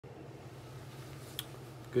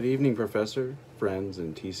Good evening, Professor, friends,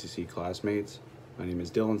 and TCC classmates. My name is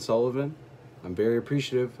Dylan Sullivan. I'm very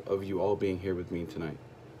appreciative of you all being here with me tonight.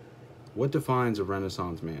 What defines a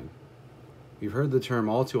Renaissance man? We've heard the term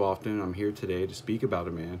all too often, and I'm here today to speak about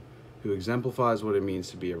a man who exemplifies what it means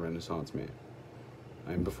to be a Renaissance man.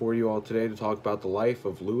 I am before you all today to talk about the life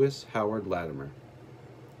of Lewis Howard Latimer,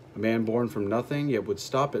 a man born from nothing yet would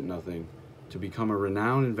stop at nothing to become a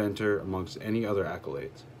renowned inventor amongst any other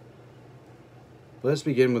accolades. Let us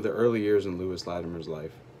begin with the early years in Lewis Latimer's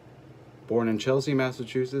life. Born in Chelsea,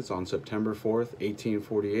 Massachusetts on September 4th,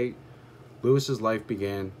 1848, Lewis's life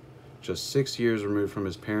began just 6 years removed from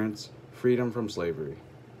his parents' freedom from slavery.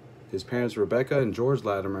 His parents, Rebecca and George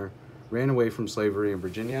Latimer, ran away from slavery in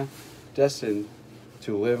Virginia, destined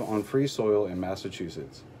to live on free soil in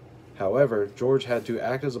Massachusetts. However, George had to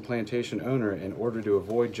act as a plantation owner in order to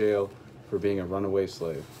avoid jail for being a runaway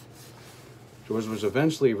slave. George was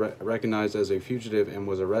eventually recognized as a fugitive and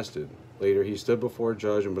was arrested. Later, he stood before a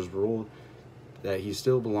judge and was ruled that he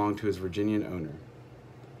still belonged to his Virginian owner.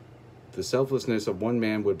 The selflessness of one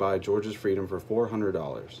man would buy George's freedom for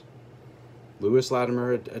 $400. Lewis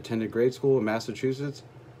Latimer attended grade school in Massachusetts,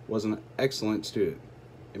 was an excellent student.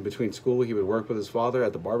 In between school, he would work with his father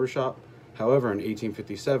at the barber shop. However, in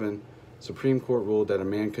 1857, Supreme Court ruled that a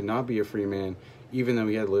man could not be a free man even though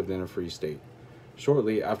he had lived in a free state.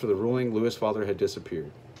 Shortly after the ruling, Lewis' father had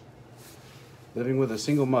disappeared. Living with a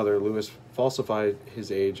single mother, Lewis falsified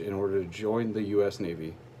his age in order to join the U.S.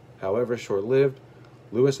 Navy. However, short-lived,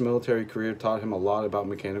 Lewis' military career taught him a lot about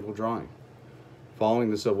mechanical drawing.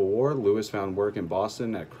 Following the Civil War, Lewis found work in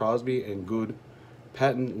Boston at Crosby and Good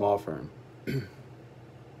patent law firm.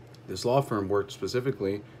 This law firm worked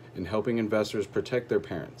specifically in helping investors protect their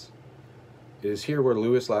parents. It is here where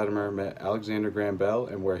Lewis Latimer met Alexander Graham Bell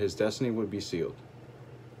and where his destiny would be sealed.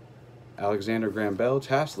 Alexander Graham Bell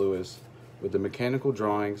tasked Lewis with the mechanical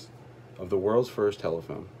drawings of the world's first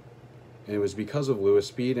telephone, and it was because of Lewis'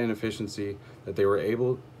 speed and efficiency that they were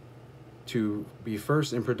able to be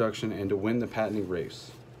first in production and to win the patenting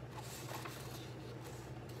race.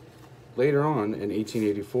 Later on, in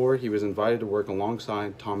 1884, he was invited to work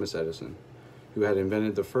alongside Thomas Edison, who had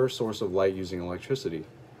invented the first source of light using electricity.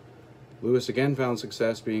 Lewis again found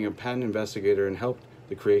success being a patent investigator and helped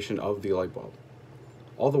the creation of the light bulb.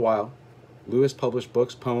 All the while, Lewis published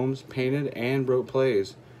books, poems, painted, and wrote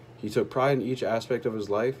plays. He took pride in each aspect of his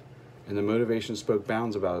life, and the motivation spoke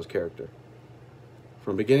bounds about his character.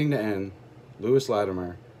 From beginning to end, Lewis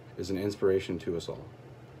Latimer is an inspiration to us all.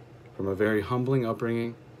 From a very humbling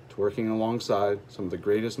upbringing to working alongside some of the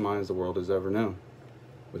greatest minds the world has ever known.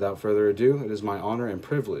 Without further ado, it is my honor and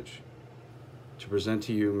privilege to present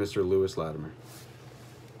to you Mr. Lewis Latimer.